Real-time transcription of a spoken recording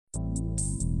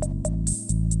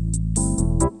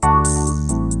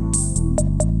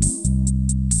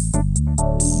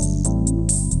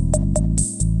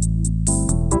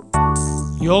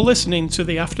You're listening to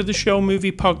the After the Show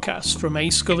movie podcast from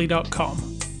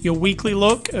ascully.com. Your weekly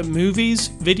look at movies,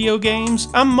 video games,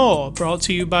 and more, brought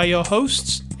to you by your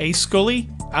hosts, A Scully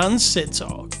and Sid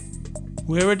Talk.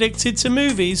 We're addicted to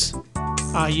movies.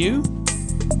 Are you?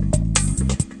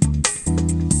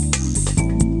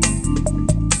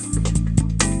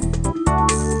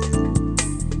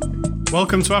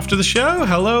 Welcome to After the Show.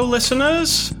 Hello,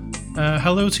 listeners.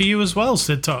 Hello to you as well,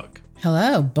 Sid Talk.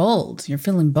 Hello, bold. You're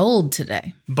feeling bold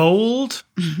today. Bold?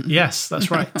 Yes,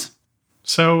 that's right.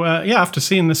 So, after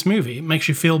seeing this movie, it makes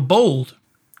you feel bold.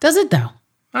 Does it, though?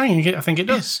 I think it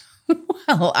does.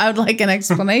 Well, I would like an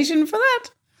explanation for that.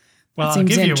 Well, that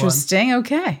seems I'll give interesting. You one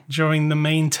okay. During the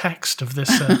main text of this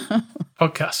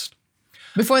podcast.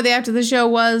 Before the After the Show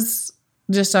was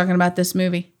just talking about this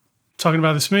movie. Talking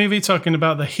about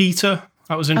the heater.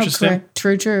 That was interesting.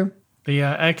 Oh, true. The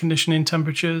air conditioning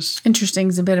temperatures. Interesting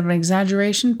is a bit of an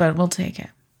exaggeration, but we'll take it.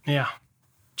 Yeah,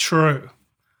 true.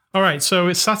 All right, so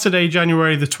it's Saturday,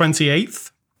 January the 28th.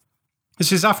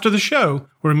 This is After the Show.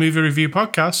 We're a movie review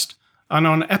podcast. And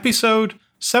on episode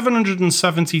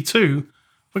 772,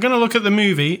 we're going to look at the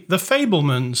movie The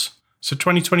Fabelmans. It's a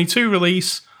 2022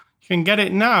 release. You can get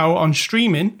it now on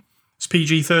streaming. It's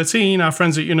PG-13. Our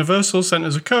friends at Universal sent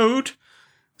us a code.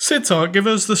 Sid Talk, give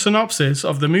us the synopsis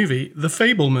of the movie The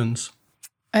Fabelmans.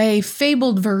 A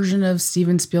fabled version of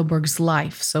Steven Spielberg's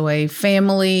life. So a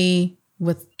family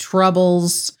with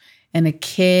troubles and a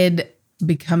kid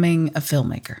becoming a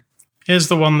filmmaker. Here's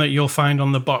the one that you'll find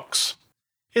on the box.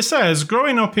 It says,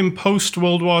 growing up in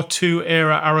post-World War II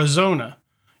era Arizona,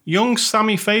 young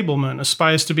Sammy Fabelman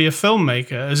aspires to be a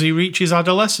filmmaker as he reaches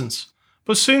adolescence,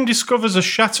 but soon discovers a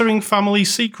shattering family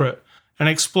secret and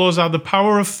explores how the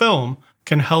power of film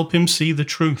can help him see the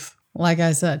truth. Like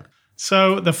I said.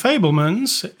 So, The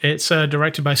Fabelmans, it's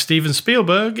directed by Steven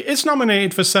Spielberg. It's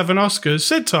nominated for 7 Oscars.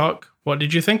 Sid Talk, what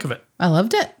did you think of it? I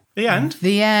loved it. The end?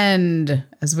 The end,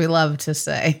 as we love to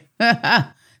say.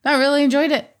 I really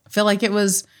enjoyed it. I feel like it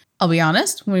was, I'll be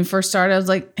honest, when we first started, I was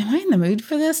like, am I in the mood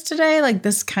for this today? Like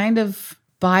this kind of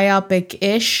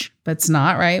biopic-ish, but it's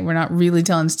not, right? We're not really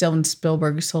telling Steven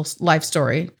Spielberg's whole life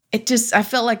story. I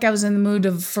felt like I was in the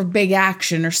mood for big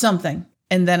action or something.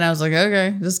 And then I was like,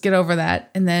 okay, just get over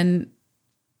that. And then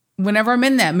whenever I'm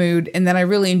in that mood and then I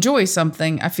really enjoy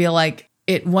something, I feel like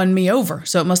it won me over.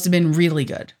 So it must have been really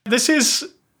good. This is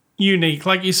unique.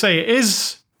 Like you say, it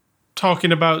is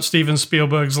talking about Steven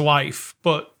Spielberg's life,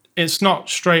 but it's not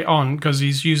straight on because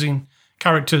he's using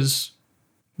characters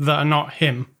that are not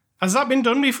him. Has that been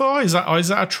done before? Is that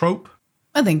a trope?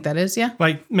 I think that is, yeah.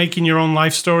 Like making your own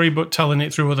life story but telling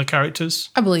it through other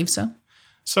characters? I believe so.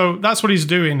 So that's what he's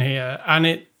doing here. And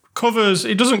it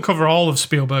doesn't cover all of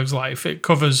Spielberg's life. It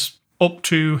covers up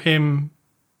to him.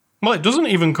 Well, it doesn't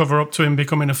even cover up to him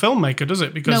becoming a filmmaker, does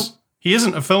it? Because he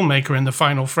isn't a filmmaker in the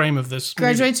final frame of this movie.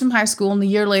 Graduates from high school, and a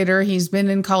year later, he's been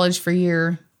in college for a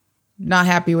year, not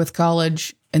happy with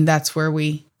college, and that's where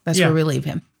we leave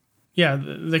him. Yeah,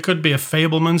 there could be a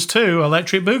Fabelmans 2,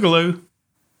 Electric Boogaloo,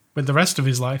 with the rest of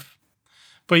his life.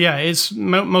 But yeah, it's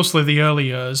mostly the early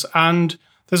years, and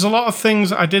there's a lot of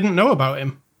things I didn't know about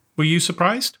him. Were you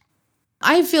surprised?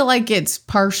 I feel like it's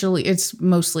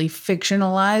mostly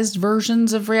fictionalized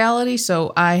versions of reality,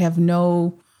 so I have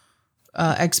no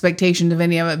expectation of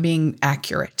any of it being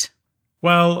accurate.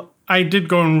 Well, I did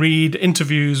go and read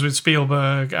interviews with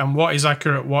Spielberg and what is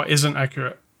accurate, what isn't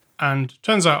accurate. And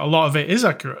turns out a lot of it is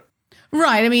accurate.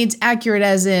 Right. I mean, it's accurate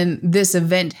as in this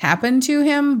event happened to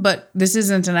him, but this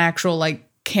isn't an actual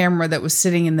camera that was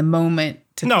sitting in the moment.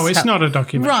 It's not a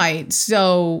documentary. Right.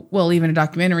 So, well, even a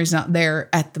documentary is not there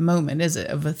at the moment, is it?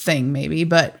 Of a thing, maybe.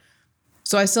 But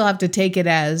so I still have to take it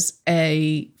as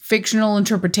a fictional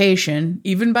interpretation,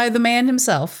 even by the man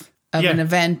himself, of an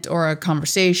event or a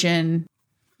conversation.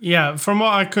 Yeah. From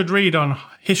what I could read on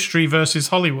History versus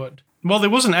Hollywood, well, there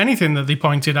wasn't anything that they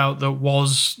pointed out that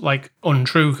was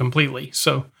untrue completely.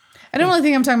 So I don't really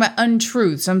think I'm talking about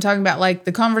untruths. I'm talking about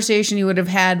the conversation he would have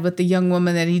had with the young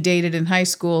woman that he dated in high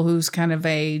school, who's kind of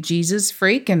a Jesus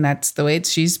freak, and that's the way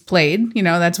she's played.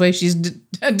 That's the way she's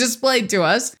displayed to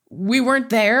us. We weren't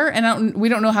there, and we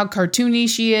don't know how cartoony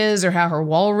she is or how her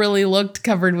wall really looked,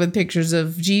 covered with pictures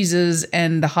of Jesus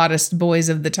and the hottest boys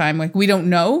of the time. We don't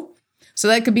know. So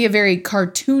that could be a very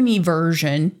cartoony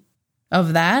version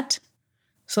of that.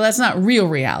 So that's not real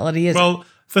reality, is it? Well,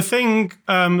 the thing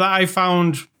that I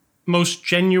found most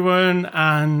genuine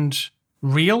and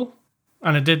real,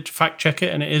 and I did fact check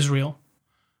it, and it is real,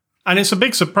 And it's a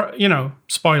big surprise,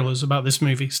 spoilers about this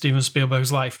movie, Steven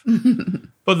Spielberg's life.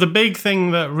 But the big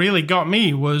thing that really got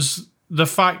me was the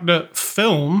fact that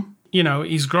film,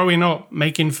 he's growing up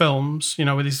making films,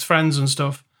 with his friends and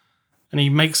stuff. And he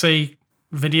makes a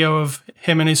video of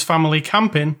him and his family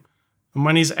camping. And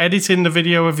when he's editing the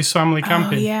video of his family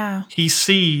camping, he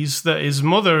sees that his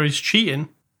mother is cheating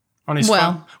on his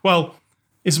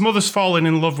his mother's fallen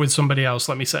in love with somebody else,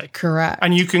 let me say. Correct.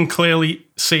 And you can clearly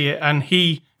see it. And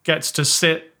he gets to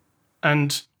sit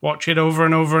and watch it over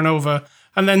and over and over,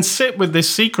 and then sit with this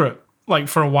secret, like,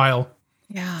 for a while.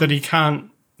 Yeah. That he can't,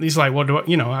 he's like, what do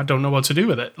I don't know what to do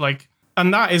with it. Like,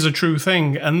 and that is a true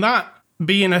thing. And that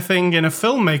being a thing in a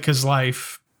filmmaker's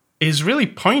life is really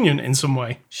poignant in some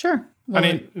way. Sure. Well,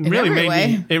 and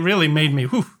it really made me,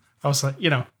 whew, I was like,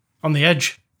 on the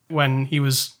edge when he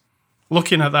was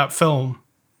looking at that film,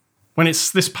 when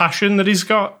it's this passion that he's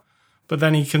got, but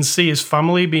then he can see his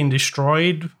family being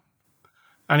destroyed,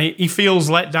 and he feels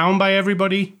let down by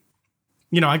everybody.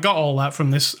 I got all that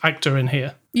from this actor in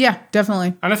here. Yeah,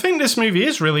 definitely. And I think this movie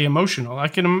is really emotional.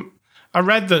 I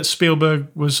read that Spielberg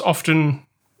was often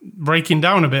breaking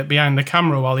down a bit behind the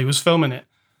camera while he was filming it.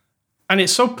 And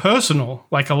it's so personal,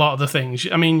 like a lot of the things.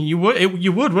 I mean, you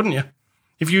would, wouldn't you?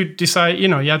 If you decide, you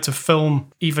had to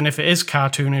film, even if it is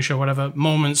cartoonish or whatever,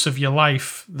 moments of your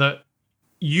life that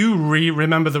you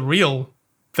remember the real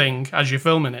thing as you're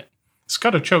filming it. It's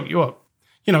got to choke you up,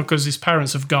 because his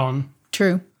parents have gone.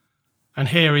 True. And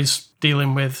here he's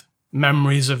dealing with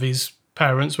memories of his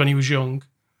parents when he was young.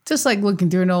 Just like looking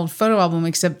through an old photo album,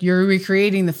 except you're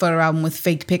recreating the photo album with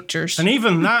fake pictures. And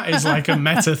even that is like a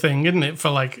meta thing, isn't it? For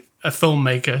like a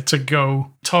filmmaker to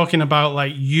go talking about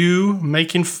like you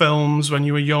making films when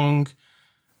you were young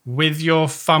with your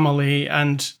family,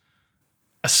 and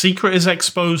a secret is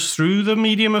exposed through the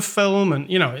medium of film. And,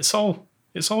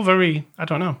 it's all very, I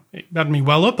don't know. It had me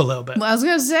well up a little bit. Well, I was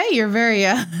going to say, you're very,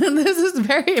 this is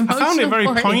very emotional. I found it very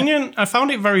poignant. I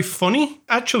found it very funny.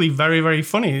 Actually, very, very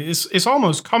funny. It's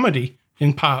almost comedy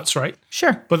in parts, right?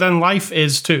 Sure. But then life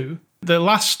is too. The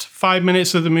last 5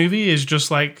 minutes of the movie is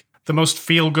just like the most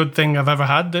feel-good thing I've ever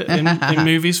had in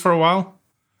movies for a while.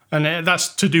 And that's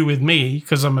to do with me,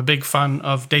 because I'm a big fan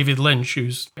of David Lynch,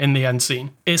 who's in the end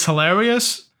scene. It's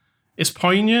hilarious. It's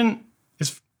poignant.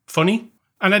 It's funny.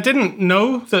 And I didn't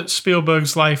know that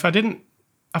Spielberg's life,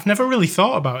 I've never really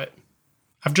thought about it.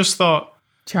 I've just thought,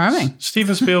 charming.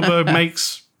 Steven Spielberg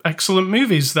makes excellent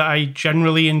movies that I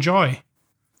generally enjoy.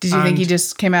 Did you think he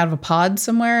just came out of a pod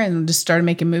somewhere and just started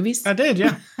making movies? I did,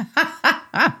 yeah.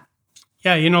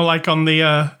 Yeah, like on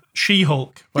the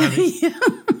She-Hulk, where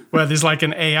there's like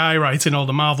an AI writing all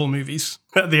the Marvel movies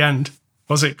at the end.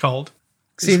 Was it called?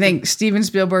 So you think Steven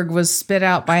Spielberg was spit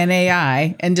out by an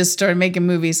AI and just started making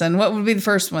movies? And what would be the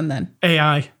first one then?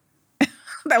 AI.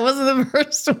 That wasn't the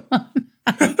first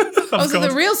one. So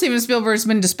the real Steven Spielberg's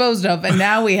been disposed of, and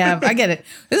now we have, I get it.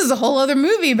 This is a whole other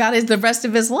movie about the rest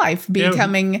of his life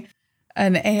becoming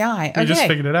an AI. Okay. We just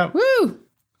figured it out. Woo!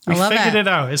 We figured it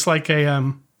out. It's like a,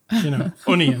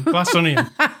 onion, glass onion.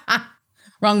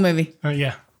 Wrong movie.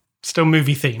 Yeah. Still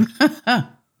movie theme.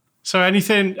 So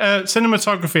anything,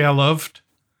 cinematography I loved.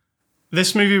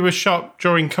 This movie was shot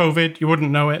during COVID. You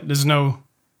wouldn't know it. There's not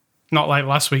like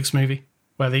last week's movie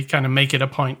where they kind of make it a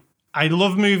point. I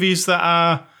love movies that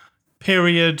are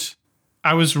period.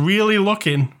 I was really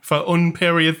looking for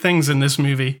unperiod things in this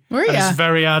movie. Were you? It's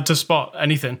very hard to spot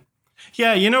anything.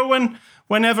 Yeah,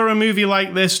 whenever a movie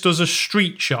like this does a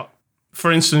street shot, for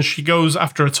instance, she goes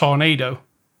after a tornado.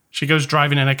 She goes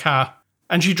driving in a car,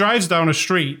 and she drives down a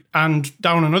street and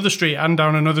down another street and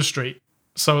down another street.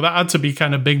 So that had to be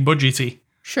kind of big budgety.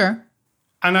 Sure.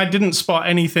 And I didn't spot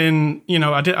anything,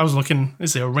 I was looking,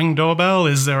 is there a Ring doorbell?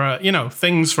 Is there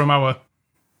things from our...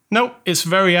 No, it's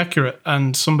very accurate,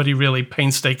 and somebody really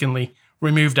painstakingly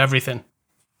removed everything.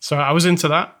 So I was into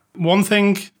that. One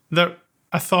thing that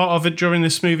I thought of it during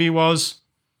this movie was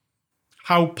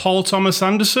how Paul Thomas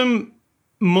Anderson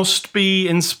must be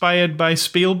inspired by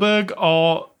Spielberg,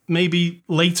 or maybe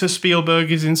later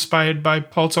Spielberg is inspired by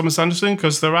Paul Thomas Anderson,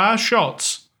 because there are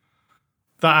shots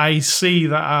that I see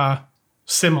that are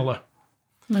similar.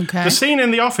 Okay. The scene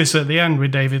in the office at the end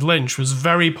with David Lynch was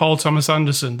very Paul Thomas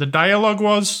Anderson. The dialogue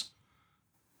was,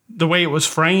 the way it was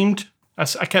framed, I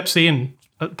kept seeing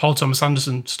Paul Thomas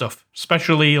Anderson stuff,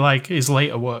 especially like his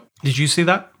later work. Did you see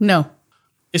that? No.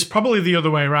 It's probably the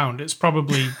other way around. It's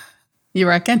probably... You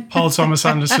reckon? Paul Thomas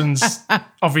Anderson's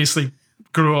obviously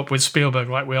grew up with Spielberg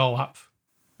like we all have,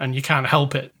 and you can't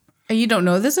help it. You don't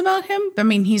know this about him? I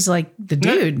mean, he's like the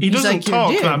dude. He doesn't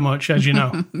talk that much, as you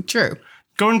know. True.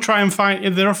 Go and try and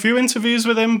find... There are a few interviews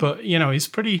with him, but,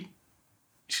 he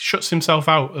shuts himself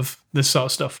out of this sort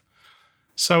of stuff.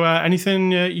 So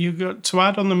anything you got to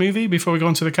add on the movie before we go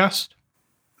into the cast?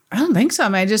 I don't think so. I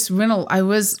mean,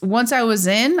 once I was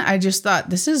in, I just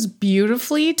thought this is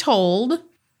beautifully told.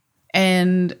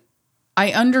 And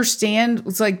I understand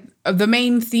it's like the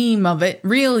main theme of it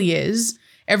really is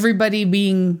everybody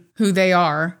being who they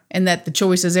are and that the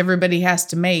choices everybody has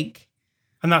to make.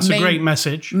 And that's a great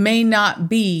message. May not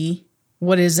be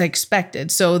what is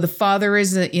expected. So the father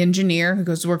is an engineer who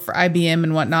goes to work for IBM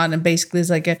and whatnot, and basically is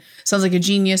sounds like a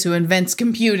genius who invents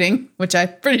computing, which I'm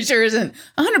pretty sure isn't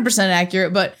 100%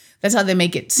 accurate, but that's how they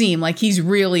make it seem. Like he's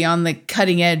really on the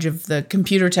cutting edge of the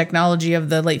computer technology of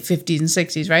the late 50s and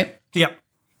 60s, right? Yep.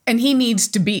 And he needs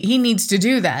to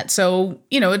do that. So,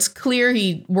 it's clear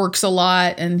he works a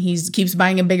lot and he keeps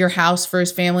buying a bigger house for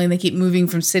his family and they keep moving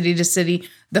from city to city.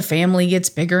 The family gets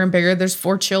bigger and bigger. There's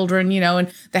 4 children,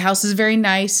 and the house is very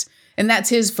nice. And that's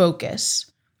his focus.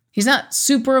 He's not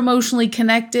super emotionally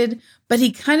connected, but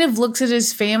he kind of looks at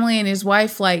his family and his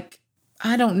wife like,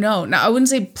 I don't know. Now, I wouldn't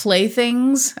say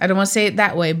playthings. I don't want to say it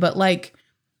that way, but like,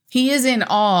 he is in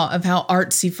awe of how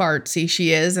artsy-fartsy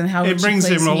she is and how it brings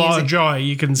him a lot of joy,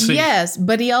 you can see. Yes,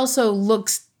 but he also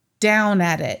looks down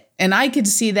at it. And I could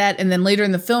see that. And then later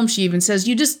in the film, she even says,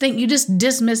 you just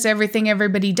dismiss everything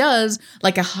everybody does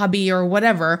like a hobby or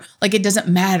whatever. Like it doesn't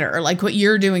matter. Like what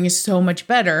you're doing is so much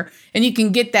better. And you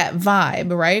can get that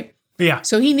vibe, right? Yeah.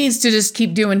 So he needs to just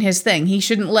keep doing his thing. He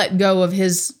shouldn't let go of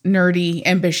his nerdy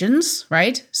ambitions,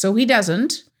 right? So he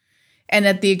doesn't. And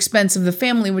at the expense of the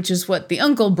family, which is what the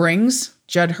uncle brings,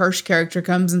 Judd Hirsch character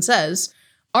comes and says,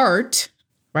 art,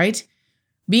 right?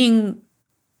 Being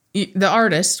the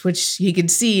artist, which he could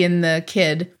see in the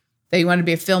kid that he wanted to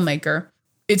be a filmmaker,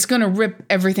 it's going to rip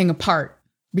everything apart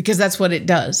because that's what it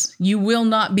does. You will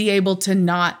not be able to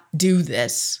not do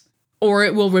this, or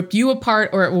it will rip you apart,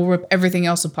 or it will rip everything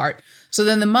else apart. So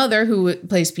then the mother, who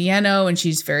plays piano and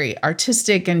she's very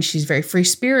artistic and she's very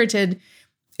free-spirited,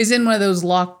 is in one of those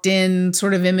locked in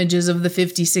sort of images of the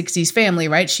 50s, 60s family,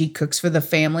 right? She cooks for the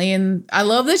family. And I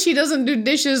love that she doesn't do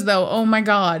dishes, though. Oh, my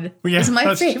God. Yeah, it's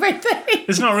my favorite thing.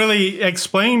 It's not really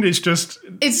explained. It's just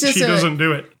she doesn't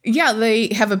do it. Yeah, they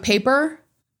have a paper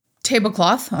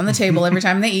tablecloth on the table every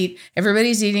time they eat.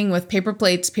 Everybody's eating with paper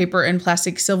plates, paper and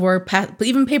plastic silverware,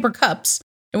 even paper cups.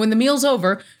 And when the meal's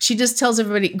over, she just tells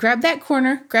everybody, grab that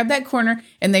corner.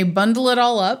 And they bundle it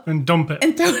all up. And dump it.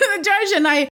 And throw it in the trash.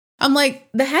 And I'm like,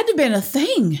 there had to have been a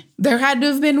thing. There had to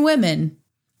have been women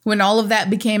when all of that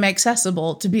became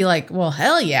accessible to be like, well,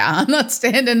 hell yeah, I'm not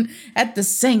standing at the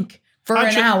sink for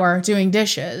an hour doing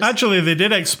dishes. Actually, they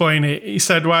did explain it. He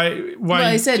said, why?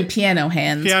 Well, he said piano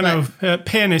hands.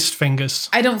 Pianist fingers.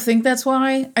 I don't think that's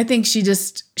why. I think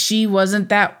she wasn't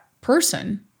that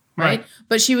person, right?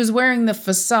 But she was wearing the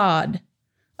facade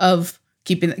of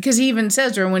keeping, because he even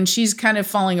says to her when she's kind of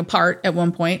falling apart at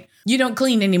one point, you don't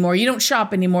clean anymore. You don't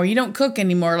shop anymore. You don't cook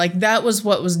anymore. Like that was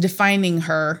what was defining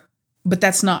her, but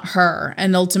that's not her.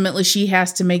 And ultimately she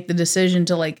has to make the decision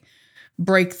to like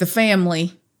break the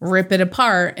family, rip it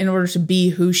apart in order to be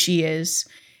who she is.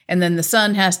 And then the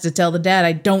son has to tell the dad,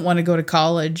 I don't want to go to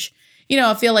college.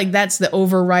 I feel like that's the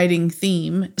overriding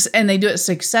theme. And they do it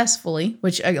successfully,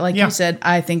 which like you said,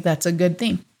 I think that's a good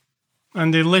theme.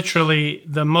 And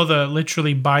the mother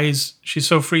literally buys, she's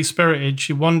so free-spirited,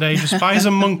 she one day just buys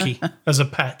a monkey as a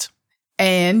pet.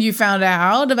 And you found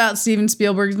out about Steven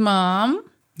Spielberg's mom.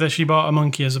 That she bought a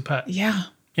monkey as a pet. Yeah.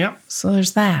 Yeah. So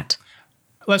there's that.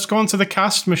 Let's go on to the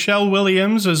cast. Michelle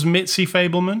Williams as Mitzi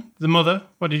Fableman, the mother.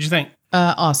 What did you think?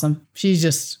 Awesome.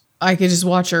 I could just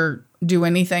watch her do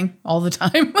anything all the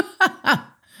time.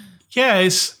 Yeah,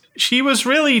 she was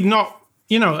really not,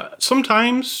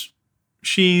 sometimes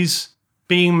she's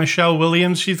being Michelle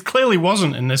Williams. She clearly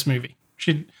wasn't in this movie.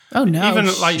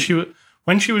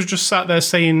 When she was just sat there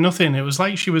saying nothing, it was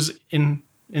like she was in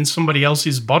somebody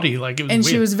else's body. Like it was weird.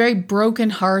 She was very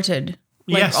brokenhearted,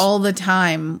 all the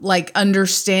time, like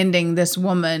understanding this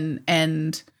woman.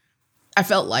 And I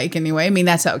felt like, anyway, I mean,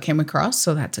 that's how it came across.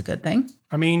 So that's a good thing.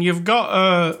 I mean, you've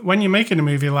got, when you're making a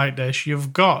movie like this,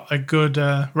 you've got a good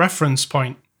reference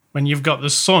point when you've got the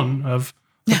son of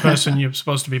the person you're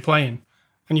supposed to be playing.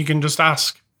 And you can just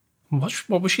ask,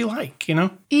 what was she like,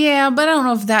 Yeah, but I don't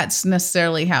know if that's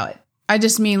necessarily I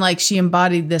just mean like she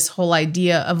embodied this whole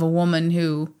idea of a woman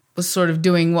who was sort of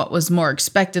doing what was more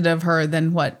expected of her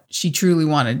than what she truly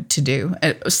wanted to do,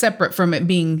 separate from it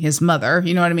being his mother.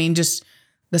 You know what I mean? Just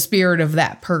the spirit of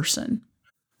that person.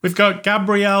 We've got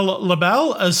Gabriel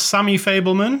LaBelle as Sammy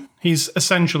Fableman. He's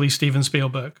essentially Steven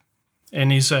Spielberg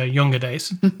in his younger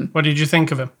days. What did you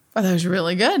think of him? Oh, that was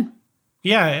really good.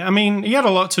 Yeah, I mean, he had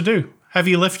a lot to do.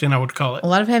 Heavy lifting, I would call it. A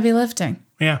lot of heavy lifting.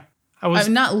 Yeah.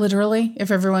 Not literally,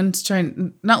 if everyone's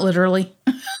trying, not literally.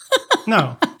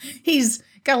 No. He's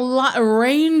got a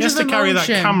range of emotion. He has to carry that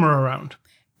camera around.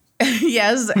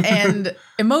 Yes, and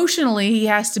emotionally, he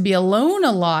has to be alone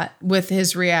a lot with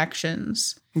his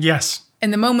reactions. Yes.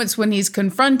 And the moments when he's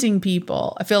confronting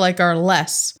people, I feel like are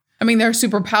less. I mean, they're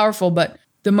super powerful, but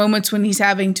the moments when he's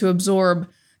having to absorb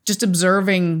just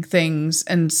observing things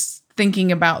and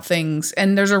thinking about things,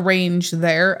 and there's a range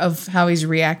there of how he's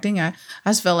reacting. I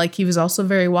just felt like he was also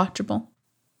very watchable.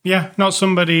 Yeah, not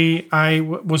somebody I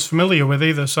was familiar with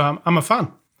either, so I'm a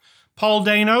fan. Paul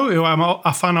Dano, who I'm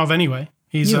a fan of anyway.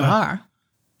 You are.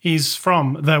 He's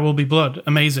from There Will Be Blood.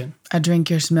 Amazing. I drink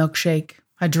your milkshake.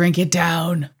 I drink it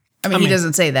down. I mean, he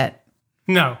doesn't say that.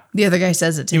 No. The other guy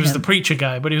says it to him. He was the preacher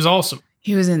guy, but he was awesome.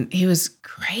 He was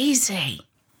crazy.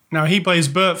 Now, he plays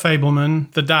Bert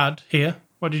Fableman, the dad, here.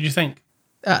 What did you think?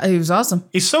 He was awesome.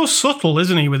 He's so subtle,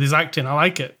 isn't he, with his acting? I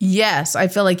like it. Yes, I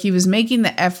feel like he was making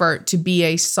the effort to be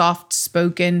a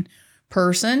soft-spoken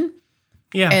person.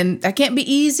 Yeah. And that can't be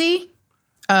easy.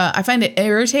 I find it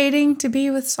irritating to be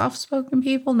with soft-spoken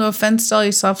people. No offense to all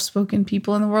you soft-spoken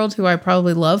people in the world who I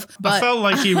probably love. But I felt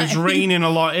like he was reining a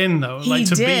lot in, though, like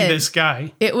to be this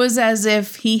guy. It was as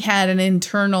if he had an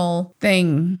internal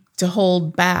thing to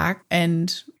hold back,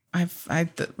 and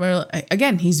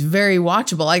again, he's very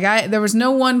watchable. Like there was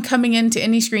no one coming into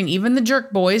any screen, even the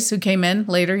jerk boys who came in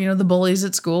later, the bullies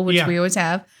at school, which we always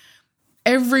have.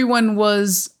 Everyone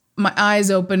was, my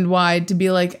eyes opened wide to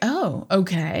be like, oh,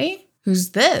 okay,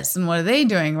 who's this? And what are they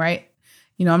doing, right?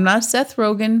 I'm not a Seth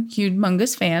Rogen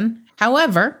humongous fan.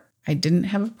 However, I didn't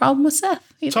have a problem with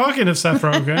Seth either. Talking of Seth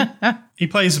Rogen, he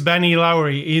plays Benny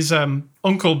Lowry. He's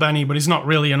Uncle Benny, but he's not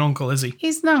really an uncle, is he?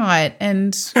 He's not.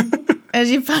 And as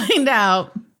you find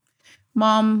out,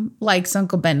 Mom likes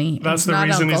Uncle Benny. That's the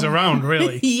reason he's around,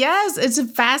 really. Yes, it's a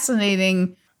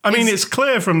fascinating. I mean, it's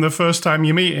clear from the first time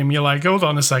you meet him, you're like, hold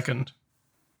on a second.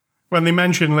 When they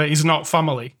mention that he's not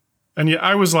family. And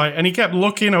I was like, and he kept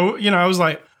looking, I was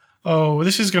like, oh,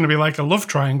 this is going to be like a love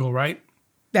triangle, right?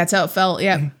 That's how it felt,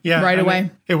 yeah right away.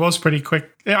 It was pretty quick.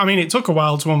 I mean, it took a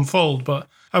while to unfold,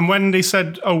 and when they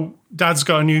said, oh, Dad's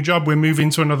got a new job, we're moving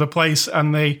to another place,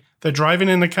 and they're driving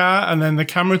in the car, and then the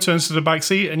camera turns to the back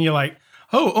seat, and you're like,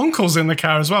 oh, Uncle's in the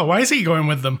car as well. Why is he going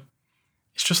with them?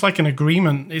 It's just like an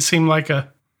agreement. It seemed like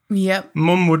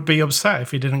Mum would be upset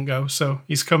if he didn't go, so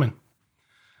he's coming,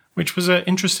 which was an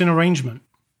interesting arrangement.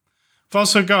 We've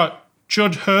also got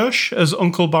Judd Hirsch as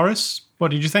Uncle Boris.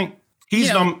 What did you think?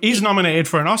 He's nominated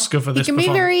for an Oscar for this performance. He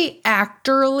can be very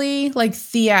actorly, like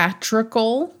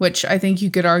theatrical, which I think you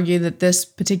could argue that this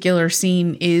particular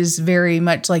scene is very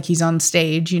much like he's on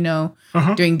stage,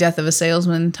 doing Death of a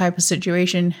Salesman type of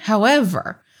situation.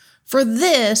 However, for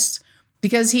this,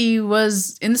 because he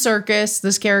was in the circus,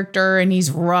 this character, and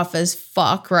he's rough as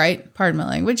fuck, right? Pardon my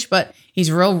language, but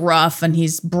he's real rough and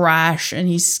he's brash and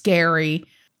he's scary.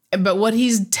 But what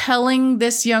he's telling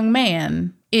this young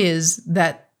man is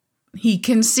that he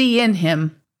can see in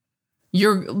him,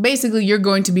 you're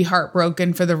going to be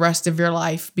heartbroken for the rest of your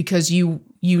life because you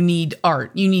need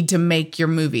art. You need to make your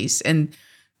movies. And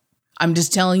I'm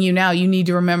just telling you now, you need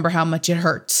to remember how much it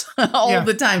hurts all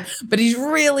the time. But he's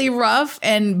really rough.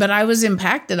 But I was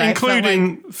impacted.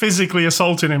 Including physically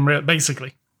assaulting him,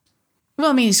 basically. Well,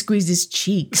 I mean, he squeezed his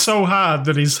cheeks so hard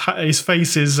that his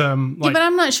face is but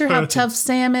I'm not sure how tough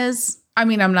Sam is. I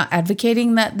mean, I'm not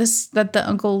advocating that the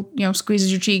uncle,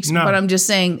 squeezes your cheeks, but I'm just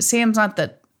saying Sam's not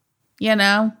that,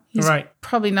 he's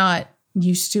probably not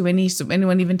used to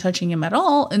anyone even touching him at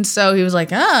all. And so he was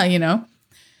like,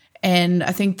 and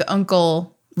I think the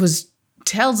uncle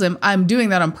tells him, I'm doing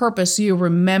that on purpose. So you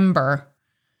remember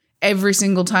every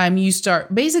single time you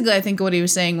start. Basically, I think what he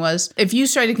was saying was, if you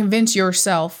try to convince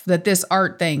yourself that this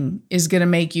art thing is going to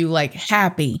make you like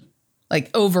happy, like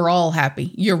overall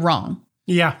happy, you're wrong.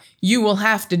 Yeah. You will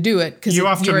have to do it because you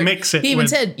have to mix it. He even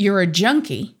said you're a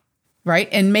junkie, right?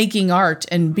 And making art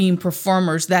and being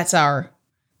performers, that's our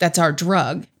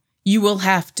drug. You will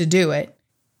have to do it.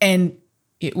 And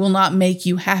it will not make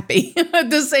you happy at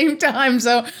the same time.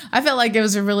 So I felt like it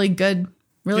was a really good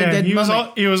moment.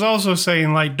 He was also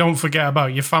saying, like, don't forget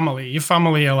about your family. Your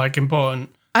family are, like,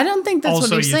 important. I don't think that's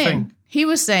what he was saying. He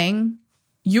was saying,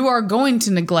 you are going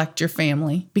to neglect your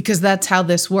family because that's how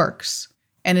this works.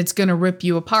 And it's going to rip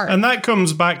you apart. And that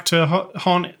comes back to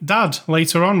haunt Dad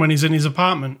later on when he's in his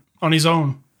apartment on his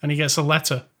own and he gets a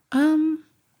letter.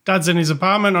 Dad's in his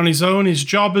apartment on his own. His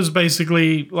job is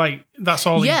basically like, that's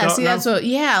all he's got.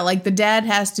 Like the dad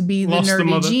has to be the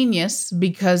nerdy genius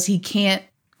because he can't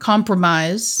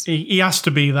compromise. He has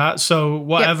to be that. So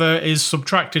whatever is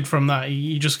subtracted from that,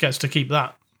 he just gets to keep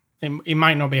that. He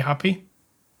might not be happy.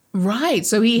 Right.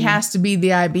 So he has to be the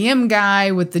IBM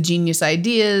guy with the genius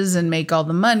ideas and make all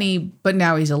the money, but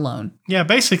now he's alone. Yeah,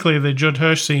 basically the Judd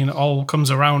Hirsch scene all comes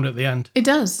around at the end. It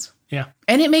does. Yeah.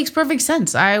 And it makes perfect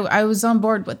sense. I was on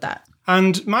board with that.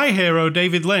 And my hero,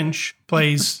 David Lynch,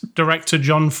 plays director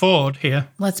John Ford here.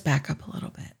 Let's back up a little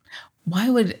bit. Why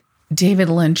would David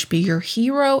Lynch be your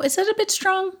hero? Is that a bit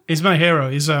strong? He's my hero.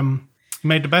 He's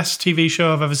made the best TV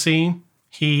show I've ever seen.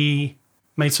 He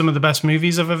made some of the best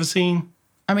movies I've ever seen.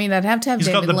 I mean, I'd have to have He's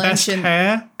David got the Lynch best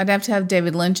hair. I'd have to have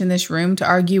David Lynch in this room to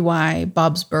argue why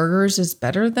Bob's Burgers is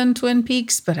better than Twin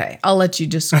Peaks, but hey, I'll let you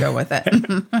just go with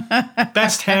it.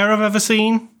 Best hair I've ever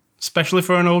seen, especially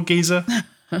for an old geezer.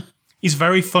 He's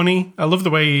very funny. I love the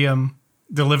way he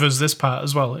delivers this part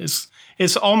as well.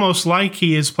 It's almost like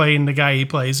he is playing the guy he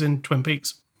plays in Twin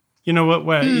Peaks. You know what?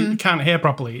 Where you can't hear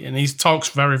properly, and he talks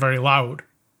very, very loud.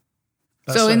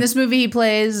 So in this movie, he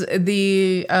plays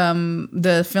the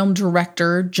film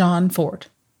director John Ford.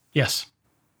 Yes.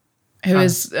 Who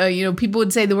is, people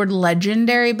would say the word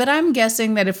legendary, but I'm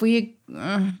guessing that if we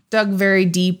dug very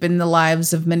deep in the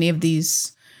lives of many of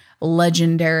these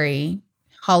legendary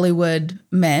Hollywood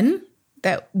men,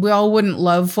 that we all wouldn't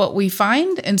love what we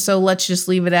find. And so let's just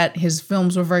leave it at his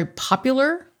films were very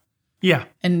popular. Yeah.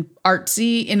 And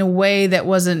artsy in a way that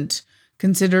wasn't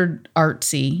considered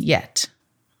artsy yet.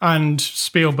 And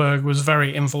Spielberg was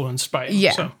very influenced by it.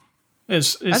 Yeah. So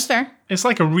it's That's fair. It's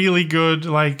like a really good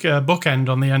bookend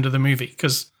on the end of the movie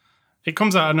because it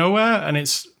comes out of nowhere and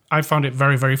I found it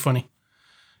very, very funny.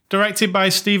 Directed by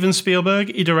Steven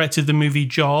Spielberg, he directed the movie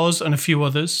Jaws and a few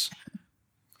others.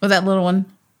 Oh, that little one,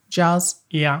 Jaws.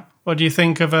 Yeah. What do you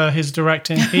think of his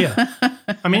directing here?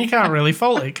 I mean, you can't really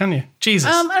fault it, can you? Jesus.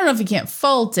 I don't know if you can't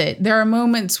fault it. There are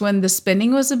moments when the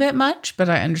spinning was a bit much, but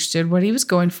I understood what he was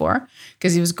going for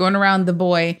because he was going around the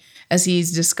boy as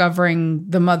he's discovering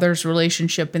the mother's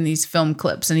relationship in these film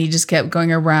clips, and he just kept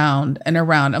going around and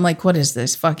around. I'm like, what is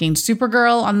this, fucking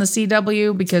Supergirl on the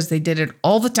CW? Because they did it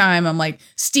all the time. I'm like,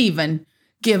 Steven,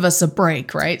 give us a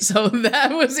break, right? So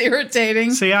that was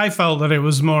irritating. See, I felt that it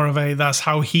was more of that's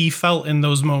how he felt in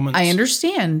those moments. I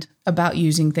understand about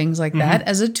using things like that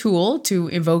as a tool to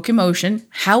evoke emotion.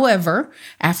 However,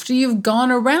 after you've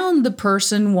gone around the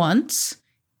person once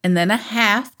and then a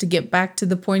half to get back to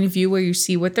the point of view where you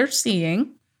see what they're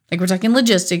seeing, like we're talking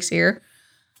logistics here.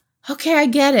 Okay, I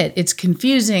get it. It's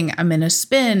confusing. I'm in a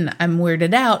spin. I'm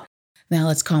weirded out. Now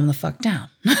let's calm the fuck down.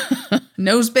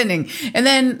 No spinning. And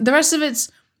then the rest of it's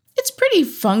pretty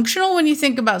functional when you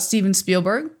think about Steven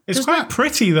Spielberg. It's quite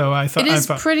pretty, though, I thought. It is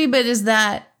pretty, but is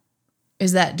that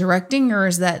directing or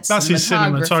is that That's his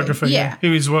cinematographer, yeah.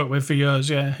 Who he's worked with for years,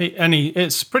 yeah.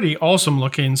 It's pretty awesome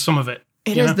looking, some of it.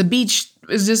 It is. The beach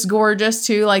is just gorgeous,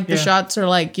 too. Like, the shots are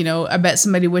like, I bet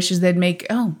somebody wishes they'd make,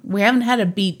 we haven't had a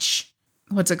beach,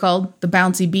 what's it called? The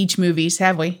bouncy beach movies,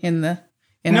 have we, in our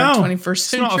 21st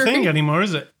century? It's not a thing anymore,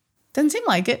 is it? Doesn't seem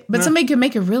like it, but somebody could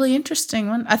make a really interesting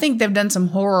one. I think they've done some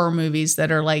horror movies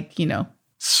that are like,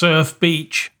 Surf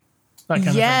Beach. That kind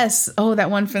of thing. Oh,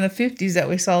 that one from the 50s that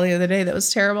we saw the other day. That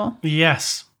was terrible.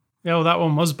 Yes. Oh, that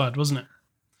one was bad, wasn't it?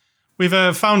 We've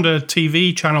found a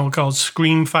TV channel called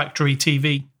Scream Factory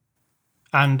TV.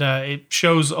 And it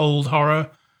shows old horror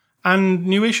and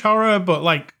newish horror, but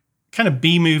like kind of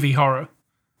B-movie horror.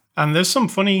 And there's some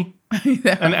funny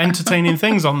and entertaining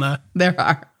things on there. There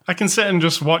are. I can sit and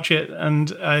just watch it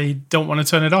and I don't want to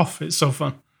turn it off. It's so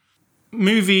fun.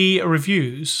 Movie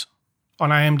reviews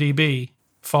on IMDb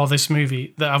for this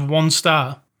movie that have 1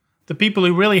 star. The people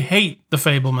who really hate The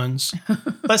Fabelmans.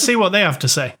 Let's see what they have to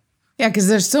say. Yeah, because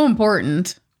they're so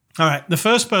important. All right. The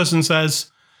first person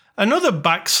says, another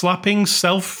backslapping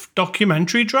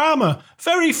self-documentary drama.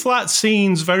 Very flat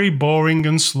scenes, very boring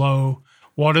and slow.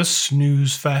 What a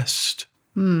snooze fest.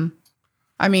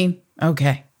 I mean,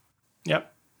 okay. Yep.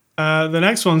 The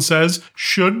next one says,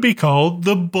 should be called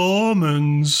The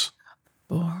Bormans.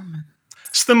 Borman.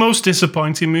 It's the most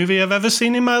disappointing movie I've ever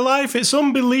seen in my life. It's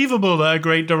unbelievable that a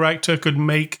great director could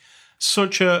make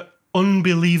such an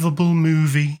unbelievable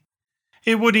movie.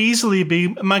 It would easily be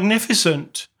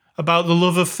magnificent about the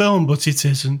love of film, but it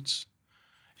isn't.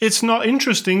 It's not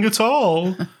interesting at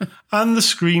all, and the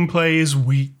screenplay is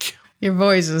weak. Your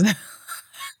voice is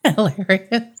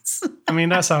hilarious. I mean,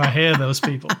 that's how I hear those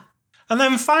people. And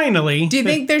then finally... Do you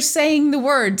think they're saying the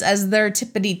words as they're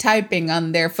tippity typing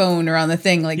on their phone or on the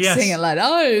thing, like Yes. saying it like,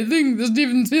 I think the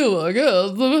Steven Spielberg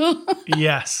is.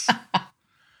 Yes.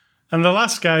 And the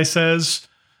last guy says,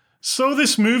 so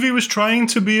this movie was trying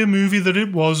to be a movie that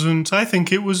it wasn't. I think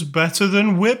it was better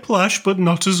than Whiplash, but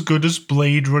not as good as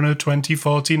Blade Runner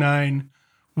 2049.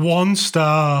 1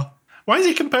 star. Why is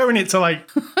he comparing it to, like,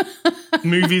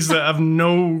 movies that have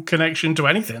no connection to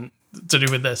anything to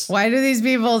do with this. Why do these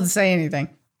people say anything?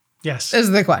 Yes.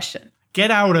 Is the question.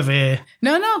 Get out of here.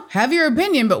 No. Have your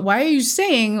opinion, but why are you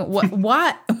saying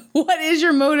what is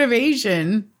your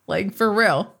motivation? Like, for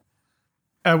real?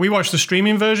 We watched the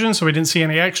streaming version, so we didn't see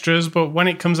any extras, but when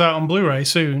it comes out on Blu-ray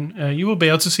soon, you will be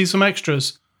able to see some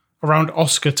extras around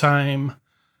Oscar time.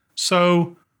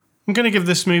 So I'm going to give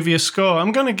this movie a score.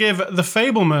 I'm going to give The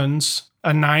Fabelmans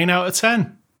a 9 out of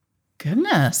 10.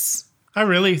 Goodness. I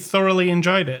really thoroughly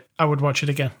enjoyed it. I would watch it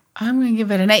again. I'm going to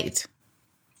give it an 8.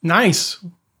 Nice.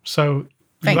 So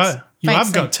you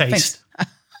have got taste.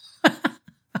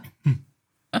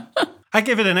 I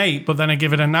give it an 8, but then I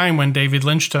give it a 9 when David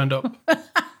Lynch turned up.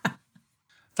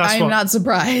 I'm not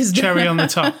surprised. Cherry on the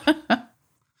top.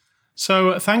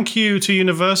 So thank you to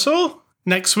Universal.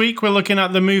 Next week, we're looking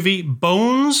at the movie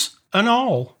Bones and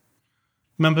All.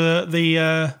 Remember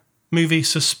the movie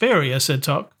Suspiria, Sid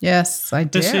Talk? Yes, I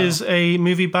do. This is a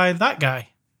movie by that guy.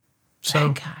 So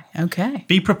that guy. Okay.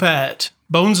 Be prepared.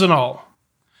 Bones and All.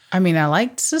 I mean, I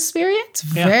liked Suspiria. It's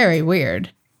very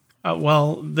weird.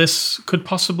 Well, this could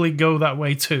possibly go that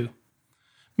way too.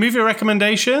 Movie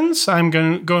recommendations. I'm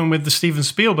going with the Steven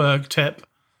Spielberg tip.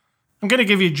 I'm going to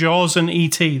give you Jaws and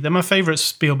E.T. They're my favorite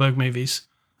Spielberg movies.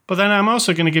 But then I'm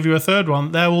also going to give you a third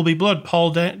one. There Will Be Blood,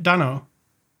 Paul Dano.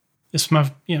 It's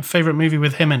my favorite movie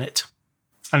with him in it.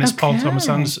 And it's Paul Thomas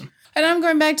Anderson. And I'm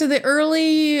going back to the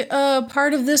early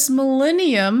part of this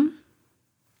millennium.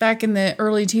 Back in the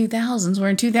early 2000s. We're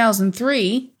in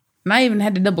 2003. And I even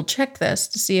had to double check this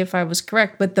to see if I was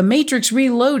correct. But The Matrix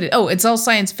Reloaded. Oh, it's all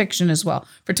science fiction as well.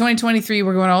 For 2023,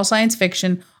 we're going all science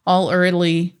fiction, all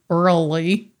early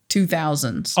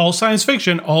 2000s. All science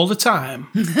fiction all the time.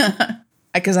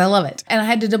 Because I love it. And I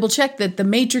had to double check that The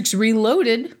Matrix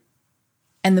Reloaded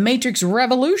and The Matrix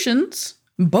Revolutions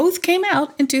both came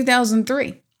out in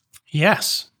 2003.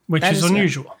 Yes, which is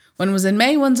unusual. Right. One was in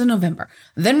May, one's in November.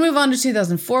 Then move on to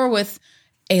 2004 with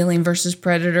Alien versus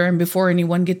Predator. And before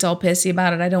anyone gets all pissy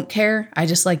about it, I don't care. I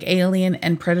just like Alien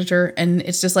and Predator. And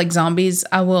it's just like zombies.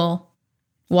 I will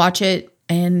watch it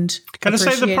and Can I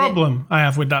say the problem I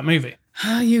have with that movie?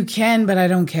 You can, but I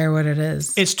don't care what it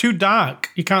is. It's too dark.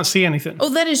 You can't see anything. Oh,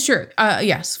 that is true.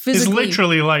 Yes, physically. It's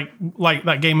literally like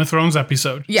that Game of Thrones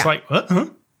episode. Yeah. It's like, what? Huh?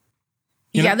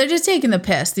 Yeah, they're just taking the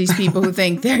piss, these people who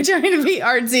think they're trying to be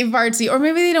artsy-fartsy. Or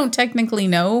maybe they don't technically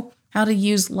know how to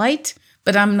use light.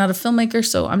 But I'm not a filmmaker,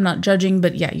 so I'm not judging.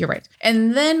 But yeah, you're right.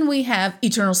 And then we have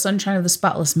Eternal Sunshine of the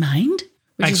Spotless Mind,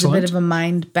 which Excellent. is a bit of a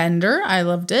mind bender. I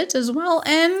loved it as well.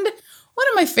 And one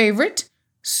of my favorite,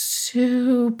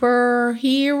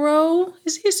 superhero.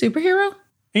 Is he a superhero?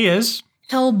 He is.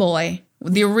 Hellboy.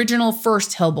 The original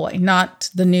first Hellboy, not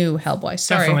the new Hellboy.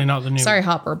 Sorry. Definitely not the new. Sorry,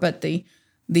 Hopper, but the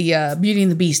Beauty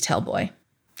and the Beast Hellboy.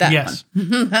 That yes.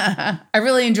 one. I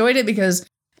really enjoyed it because,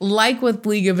 like with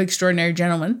League of Extraordinary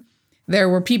Gentlemen, there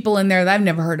were people in there that I've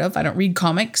never heard of. I don't read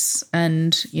comics,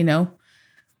 and,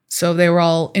 so they were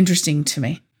all interesting to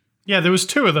me. Yeah, there was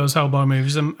 2 of those Hellboy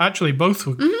movies, and actually both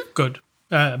were good.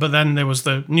 But then there was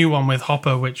the new one with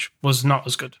Hopper, which was not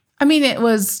as good. I mean,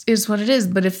 is what it is,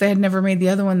 but if they had never made the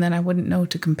other one, then I wouldn't know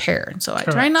to compare. And so I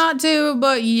try not to,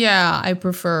 but yeah, I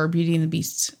prefer Beauty and the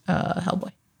Beast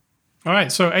Hellboy. All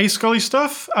right, so A Scully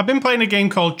stuff. I've been playing a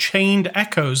game called Chained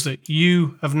Echoes that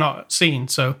you have not seen,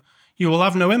 so you will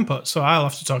have no input, so I'll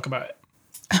have to talk about it.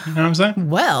 You know what I'm saying?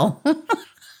 Well.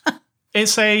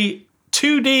 It's a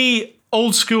 2D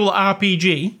old school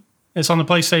RPG. It's on the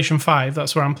PlayStation 5.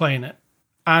 That's where I'm playing it.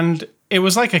 And it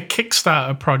was like a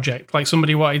Kickstarter project. Like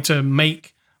somebody wanted to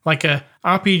make like a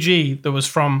RPG that was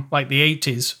from like the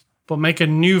 80s, but make a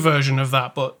new version of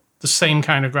that, but the same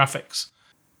kind of graphics.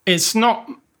 It's not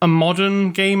a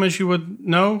modern game as you would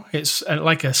know. It's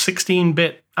like a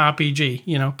 16-bit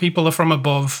RPG. People are from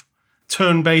above,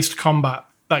 turn-based combat,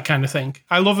 that kind of thing.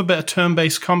 I love a bit of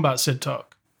turn-based combat, Sid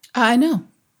Talk. I know.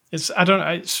 It's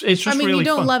just really fun. You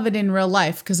don't love it in real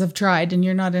life because I've tried and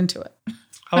you're not into it.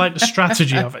 I like the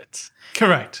strategy of it.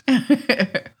 Correct.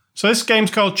 So this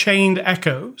game's called Chained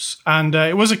Echoes, and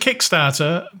it was a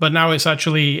Kickstarter, but now it's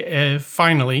actually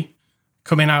finally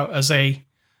coming out as a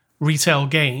retail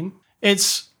game.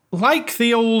 It's like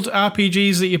the old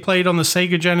RPGs that you played on the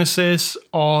Sega Genesis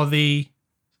or the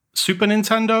Super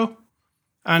Nintendo,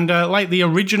 and like the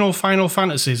original Final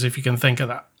Fantasies, if you can think of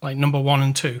that, like number 1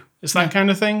 and 2. It's that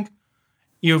kind of thing.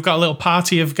 You've got a little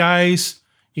party of guys,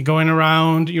 you're going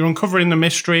around, you're uncovering the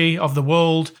mystery of the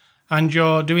world, and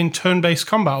you're doing turn-based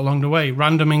combat along the way,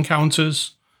 random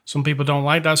encounters. Some people don't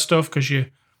like that stuff because you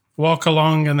walk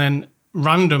along and then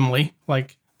randomly,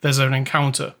 like, there's an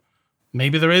encounter.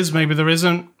 Maybe there is, maybe there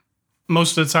isn't.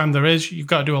 most of the time there is. You've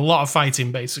got to do a lot of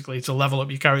fighting, basically, to level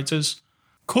up your characters.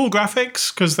 Cool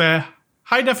graphics, because they're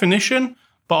high definition,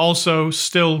 but also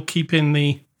still keeping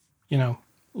the,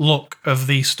 look of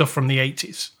the stuff from the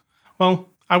 80s. Well,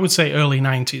 I would say early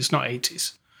 90s, not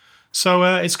 80s. So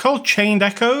it's called Chained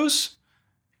Echoes.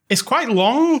 It's quite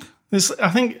long. I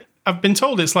think I've been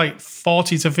told it's like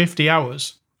 40 to 50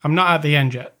 hours. I'm not at the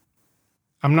end yet.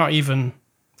 I'm not even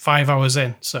 5 hours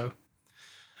in. So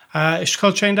it's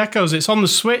called Chained Echoes. It's on the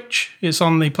Switch. It's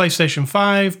on the PlayStation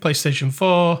 5, PlayStation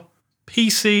 4,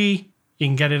 PC. You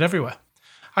can get it everywhere.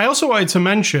 I also wanted to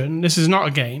mention, this is not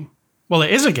a game. Well,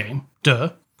 it is a game.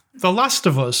 Duh. The Last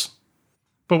of Us.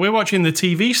 But we're watching the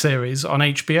TV series on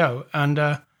HBO. And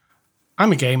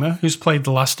I'm a gamer who's played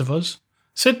The Last of Us.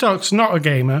 Sid Doc's not a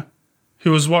gamer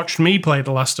who has watched me play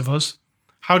The Last of Us.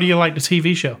 How do you like the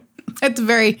TV show? It's a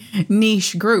very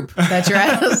niche group that you're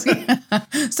asking.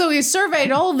 So we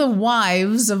surveyed all the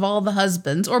wives of all the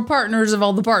husbands or partners of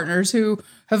all the partners who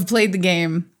have played the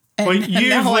game. Well,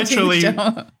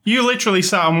 you literally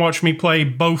sat and watched me play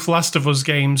both Last of Us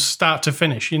games start to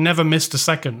finish. You never missed a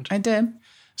second. I did.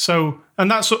 So, and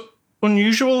that's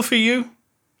unusual for you.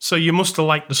 So you must have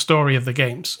liked the story of the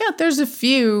games. Yeah, there's a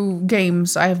few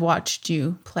games I've watched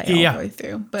you play all the way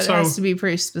through, but it has to be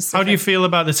pretty specific. How do you feel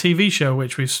about the TV show,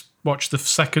 which we've watched the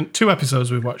second 2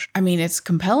 episodes we've watched? I mean, it's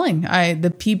compelling.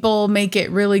 The people make it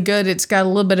really good. It's got a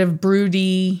little bit of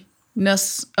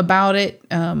broodiness about it.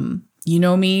 You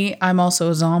know me, I'm also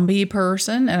a zombie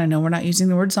person, and I know we're not using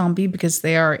the word zombie because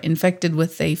they are infected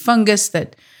with a fungus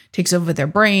that takes over their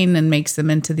brain and makes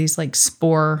them into these like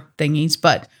spore thingies,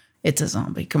 but it's a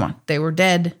zombie. Come on. They were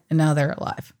dead and now they're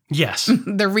alive. Yes.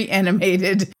 They're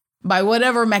reanimated by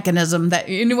whatever mechanism that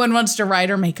anyone wants to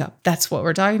write or make up. That's what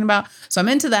we're talking about. So I'm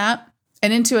into that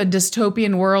and into a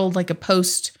dystopian world, like a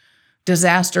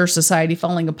post-disaster society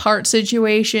falling apart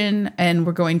situation. And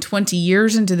we're going 20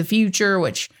 years into the future,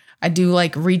 which I do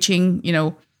like reaching,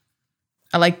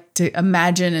 I like to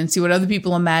imagine and see what other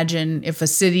people imagine. If a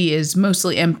city is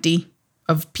mostly empty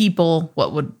of people,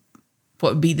 what would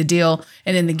be the deal?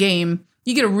 And in the game,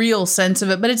 you get a real sense of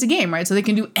it, but it's a game, right? So they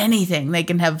can do anything. They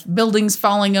can have buildings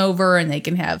falling over and they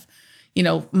can have,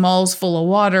 malls full of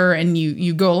water, and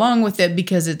you go along with it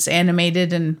because it's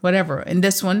animated and whatever. And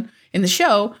this one, in the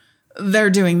show, they're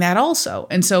doing that also.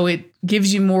 And so it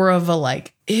gives you more of a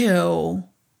like, ew,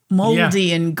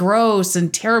 moldy and gross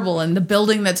and terrible. And the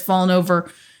building that's fallen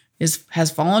over has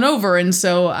fallen over. And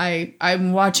so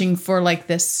I'm watching for like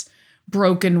this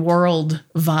broken world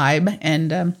vibe,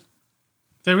 and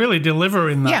they really deliver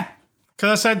in that. Yeah.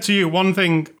 Because I said to you, one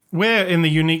thing, we're in the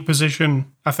unique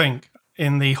position, I think,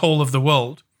 in the whole of the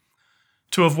world,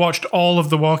 to have watched all of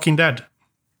The Walking Dead,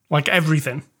 like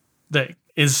everything that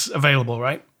is available,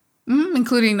 right?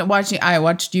 Including I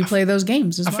watched you play those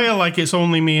games as well. I feel like it's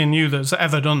only me and you that's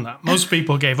ever done that. Most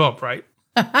people gave up, right?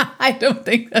 I don't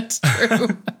think that's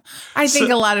true. I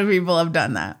think a lot of people have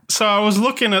done that. So I was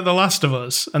looking at The Last of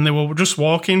Us, and they were just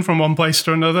walking from one place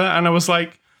to another, and I was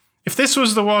like, if this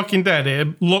was The Walking Dead,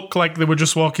 it looked like they were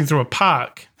just walking through a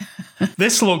park.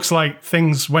 This looks like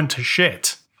things went to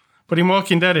shit. But in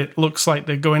Walking Dead, it looks like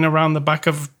they're going around the back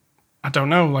of, I don't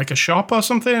know, like a shop or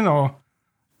something, or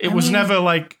it was never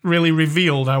like really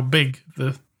revealed how big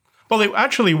well, it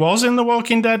actually was in The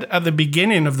Walking Dead at the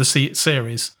beginning of the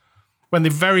series. When they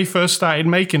very first started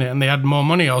making it and they had more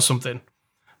money or something.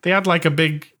 They had like a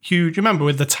big, huge, remember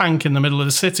with the tank in the middle of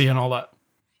the city and all that?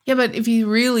 Yeah, but if you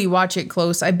really watch it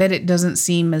close, I bet it doesn't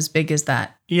seem as big as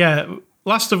that. Yeah,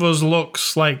 Last of Us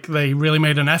looks like they really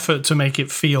made an effort to make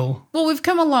it feel. Well, we've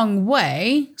come a long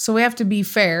way, so we have to be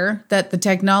fair that the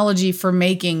technology for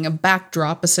making a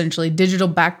backdrop, essentially digital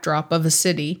backdrop of a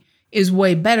city, is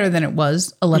way better than it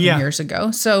was 11 years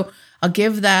ago. So I'll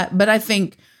give that, but I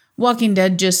think Walking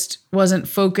Dead just wasn't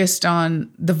focused on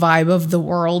the vibe of the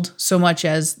world so much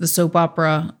as the soap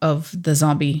opera of the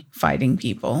zombie fighting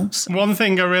people. So. One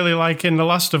thing I really like in The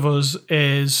Last of Us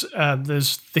is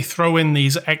they throw in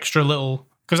these extra little,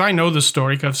 because I know the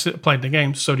story because I've played the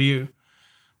game, so do you.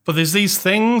 But there's these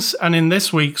things, and in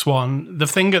this week's one, the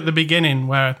thing at the beginning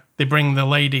where they bring the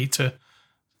lady to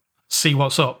see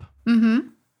what's up. Mm-hmm.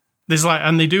 There's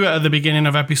and they do it at the beginning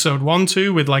of episode 1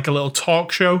 too, with like a little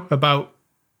talk show about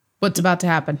what's about to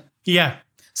happen. Yeah.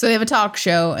 So they have a talk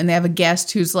show and they have a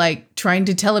guest who's like trying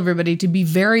to tell everybody to be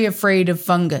very afraid of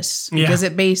fungus because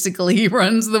it basically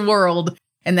runs the world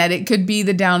and that it could be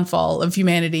the downfall of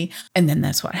humanity. And then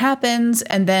that's what happens.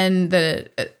 And then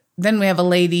then we have a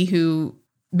lady who,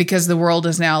 because the world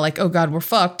is now like, oh God, we're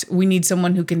fucked. We need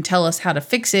someone who can tell us how to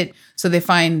fix it. So they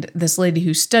find this lady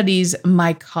who studies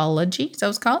mycology. Is that what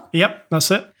it's called? Yep,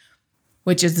 that's it.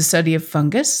 Which is the study of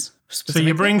fungus. So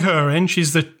you bring her in.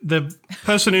 She's the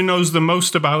person who knows the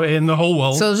most about it in the whole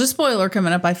world. So there's a spoiler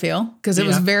coming up, I feel, because it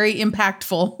was very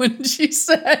impactful when she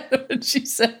said.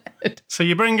 So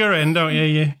you bring her in, don't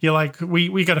you? You're like,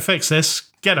 we got to fix this.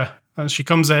 Get her. And she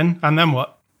comes in, and then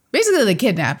what? Basically, they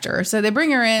kidnapped her. So they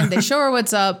bring her in. They show her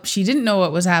what's up. She didn't know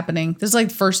what was happening. This is like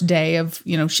the first day of,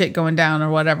 shit going down or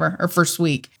whatever, or first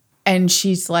week. And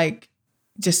she's like,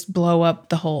 just blow up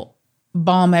the whole,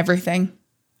 bomb everything.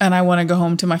 And I want to go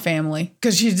home to my family.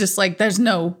 Because she's just like, there's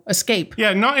no escape.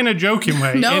 Yeah, not in a joking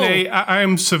way. No. I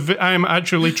am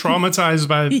actually traumatized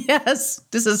by... Yes,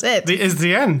 this is it. It's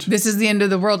the end. This is the end of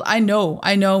the world. I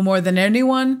know more than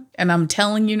anyone. And I'm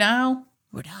telling you now,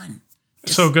 we're done.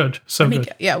 So good.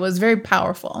 Yeah, it was very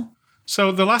powerful.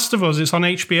 So The Last of Us is on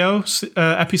HBO.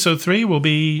 Episode 3 will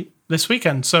be this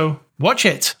weekend. So watch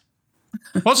it.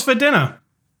 What's for dinner?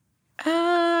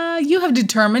 You have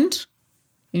determined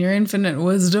in your infinite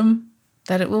wisdom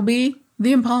that it will be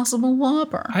the Impossible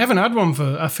Whopper. I haven't had one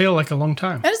for, I feel like, a long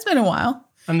time. And it's been a while.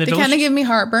 And they kind of give me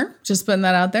heartburn, just putting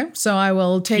that out there. So I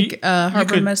will take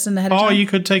heartburn medicine ahead of time. Or you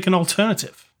could take an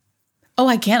alternative. Oh,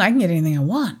 I can. I can get anything I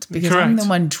want because Correct. I'm the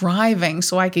one driving.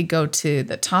 So I could go to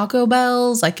the Taco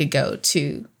Bells. I could go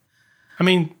to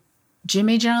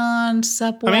Jimmy John's,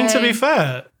 Subway. To be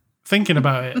fair, thinking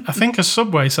about it, I think a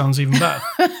Subway sounds even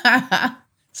better.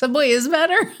 Subway is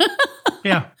better.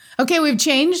 Yeah. Okay, we've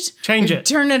changed. Change it.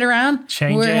 Turn it around.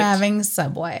 We're having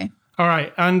Subway. All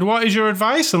right. And what is your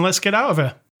advice? And let's get out of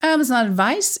here. It's not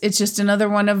advice. It's just another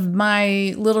one of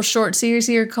my little short series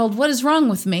here called What Is Wrong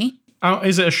With Me? Oh,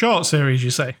 is it a short series, you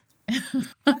say?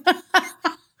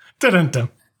 Dun-dun-dun.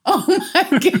 Oh,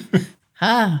 my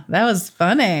God. That was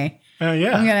funny. Yeah. I'm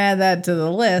going to add that to the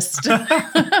list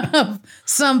of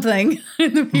something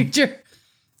in the future.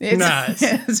 Nice.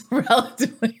 It's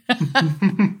relatively...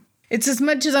 It's as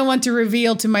much as I want to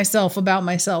reveal to myself about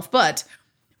myself. But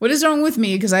what is wrong with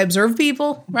me? Because I observe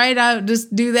people, right? I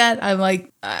just do that.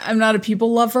 I'm not a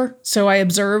people lover. So I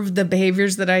observe the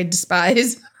behaviors that I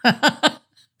despise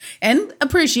and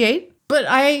appreciate. But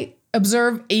I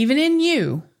observe even in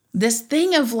you this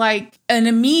thing of like an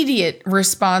immediate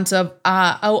response of,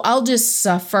 I'll just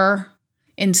suffer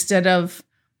instead of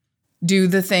do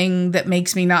the thing that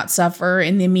makes me not suffer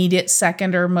in the immediate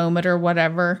second or moment or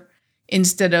whatever,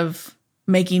 instead of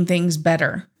making things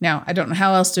better. Now, I don't know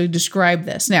how else to describe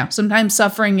this. Now, sometimes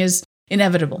suffering is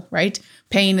inevitable, right?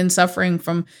 Pain and suffering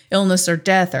from illness or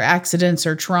death or accidents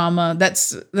or trauma.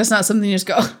 That's not something you just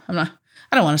go, I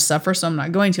don't want to suffer, so I'm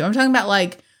not going to. I'm talking about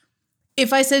like,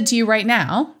 if I said to you right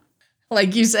now,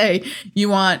 like you say, you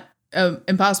want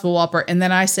Impossible Whopper, and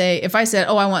then if I said,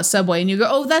 I want Subway, and you go,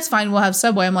 oh, that's fine, we'll have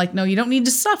Subway. I'm like, no, you don't need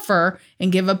to suffer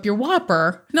and give up your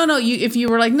Whopper. No, if you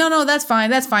were like, no, that's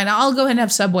fine, I'll go ahead and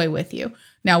have Subway with you.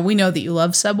 Now, we know that you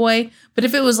love Subway, but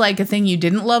if it was like a thing you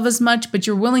didn't love as much, but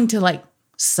you're willing to like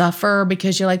suffer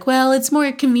because you're like, well, it's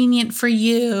more convenient for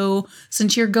you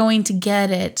since you're going to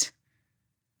get it.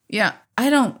 Yeah, I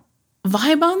don't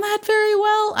vibe on that very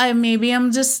well. Maybe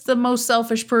I'm just the most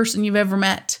selfish person you've ever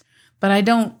met, but I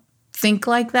don't think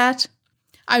like that.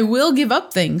 I will give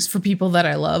up things for people that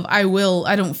I love. I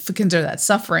don't consider that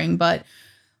suffering, but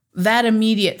that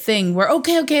immediate thing where,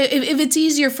 okay, if it's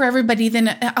easier for everybody,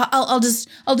 then I'll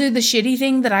do the shitty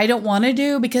thing that I don't want to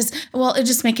do because, well, it'll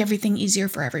just make everything easier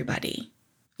for everybody.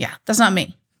 Yeah, that's not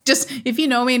me. Just if you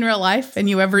know me in real life and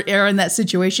you ever are in that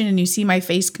situation and you see my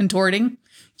face contorting,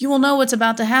 you will know what's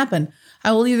about to happen.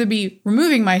 I will either be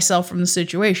removing myself from the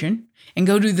situation and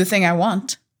go do the thing I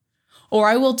want, or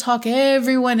I will talk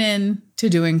everyone in to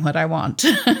doing what I want.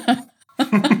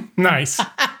 Nice.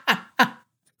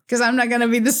 Because I'm not going to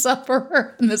be the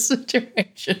sufferer in this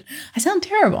situation. I sound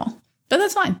terrible, but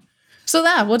that's fine. So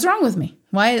what's wrong with me?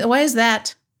 Why is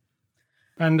that?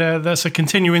 And that's a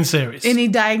continuing series. Any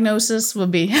diagnosis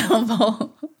would be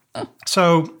helpful.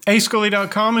 So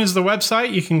ascully.com is the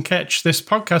website you can catch this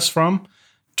podcast from.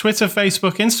 Twitter,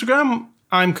 Facebook, Instagram.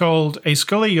 I'm called A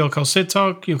Scully. You're called Sid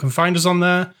Talk. You can find us on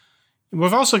there.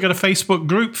 We've also got a Facebook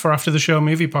group for After the Show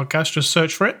Movie Podcast. Just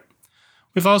search for it.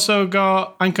 We've also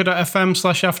got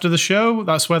anchor.fm/after the show.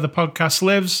 That's where the podcast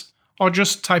lives. Or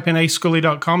just type in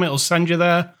ascully.com. It'll send you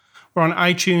there. We're on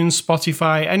iTunes,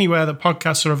 Spotify, anywhere that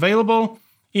podcasts are available.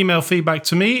 Email feedback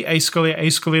to me,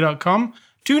 ascully@ascully.com.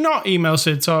 Do not email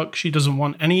Sid Talk. She doesn't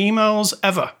want any emails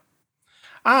ever.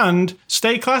 And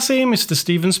stay classy, Mr.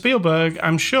 Steven Spielberg.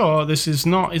 I'm sure this is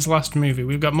not his last movie.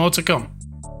 We've got more to come.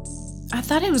 I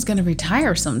thought he was going to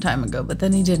retire some time ago, but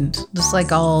then he didn't. Just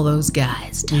like all those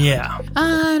guys do. Yeah.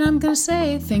 And I'm going to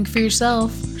say, think for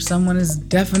yourself. Someone is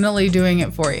definitely doing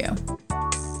it for you.